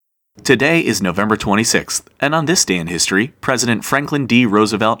Today is November 26th, and on this day in history, President Franklin D.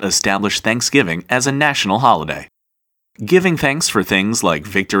 Roosevelt established Thanksgiving as a national holiday. Giving thanks for things like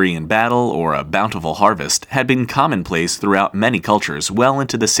victory in battle or a bountiful harvest had been commonplace throughout many cultures well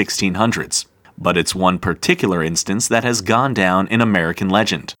into the 1600s, but it's one particular instance that has gone down in American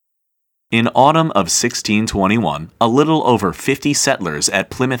legend. In autumn of 1621, a little over 50 settlers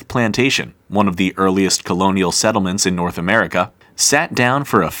at Plymouth Plantation, one of the earliest colonial settlements in North America, sat down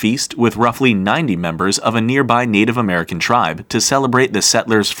for a feast with roughly 90 members of a nearby Native American tribe to celebrate the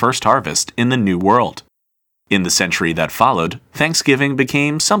settlers' first harvest in the New World. In the century that followed, Thanksgiving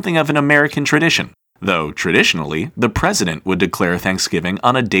became something of an American tradition, though traditionally, the president would declare Thanksgiving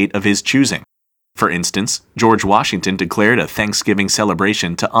on a date of his choosing. For instance, George Washington declared a Thanksgiving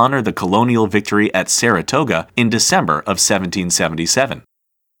celebration to honor the colonial victory at Saratoga in December of 1777.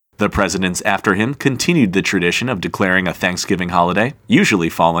 The presidents after him continued the tradition of declaring a Thanksgiving holiday, usually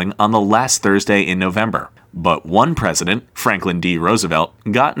falling on the last Thursday in November. But one president, Franklin D. Roosevelt,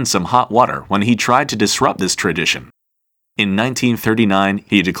 got in some hot water when he tried to disrupt this tradition. In 1939,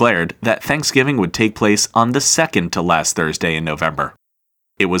 he declared that Thanksgiving would take place on the second to last Thursday in November.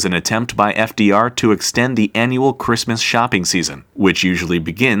 It was an attempt by FDR to extend the annual Christmas shopping season, which usually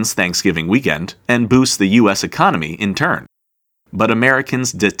begins Thanksgiving weekend, and boosts the U.S. economy in turn. But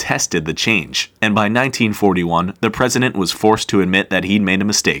Americans detested the change, and by 1941, the president was forced to admit that he'd made a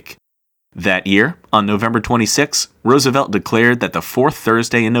mistake. That year, on November 26, Roosevelt declared that the fourth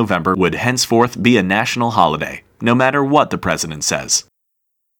Thursday in November would henceforth be a national holiday, no matter what the president says.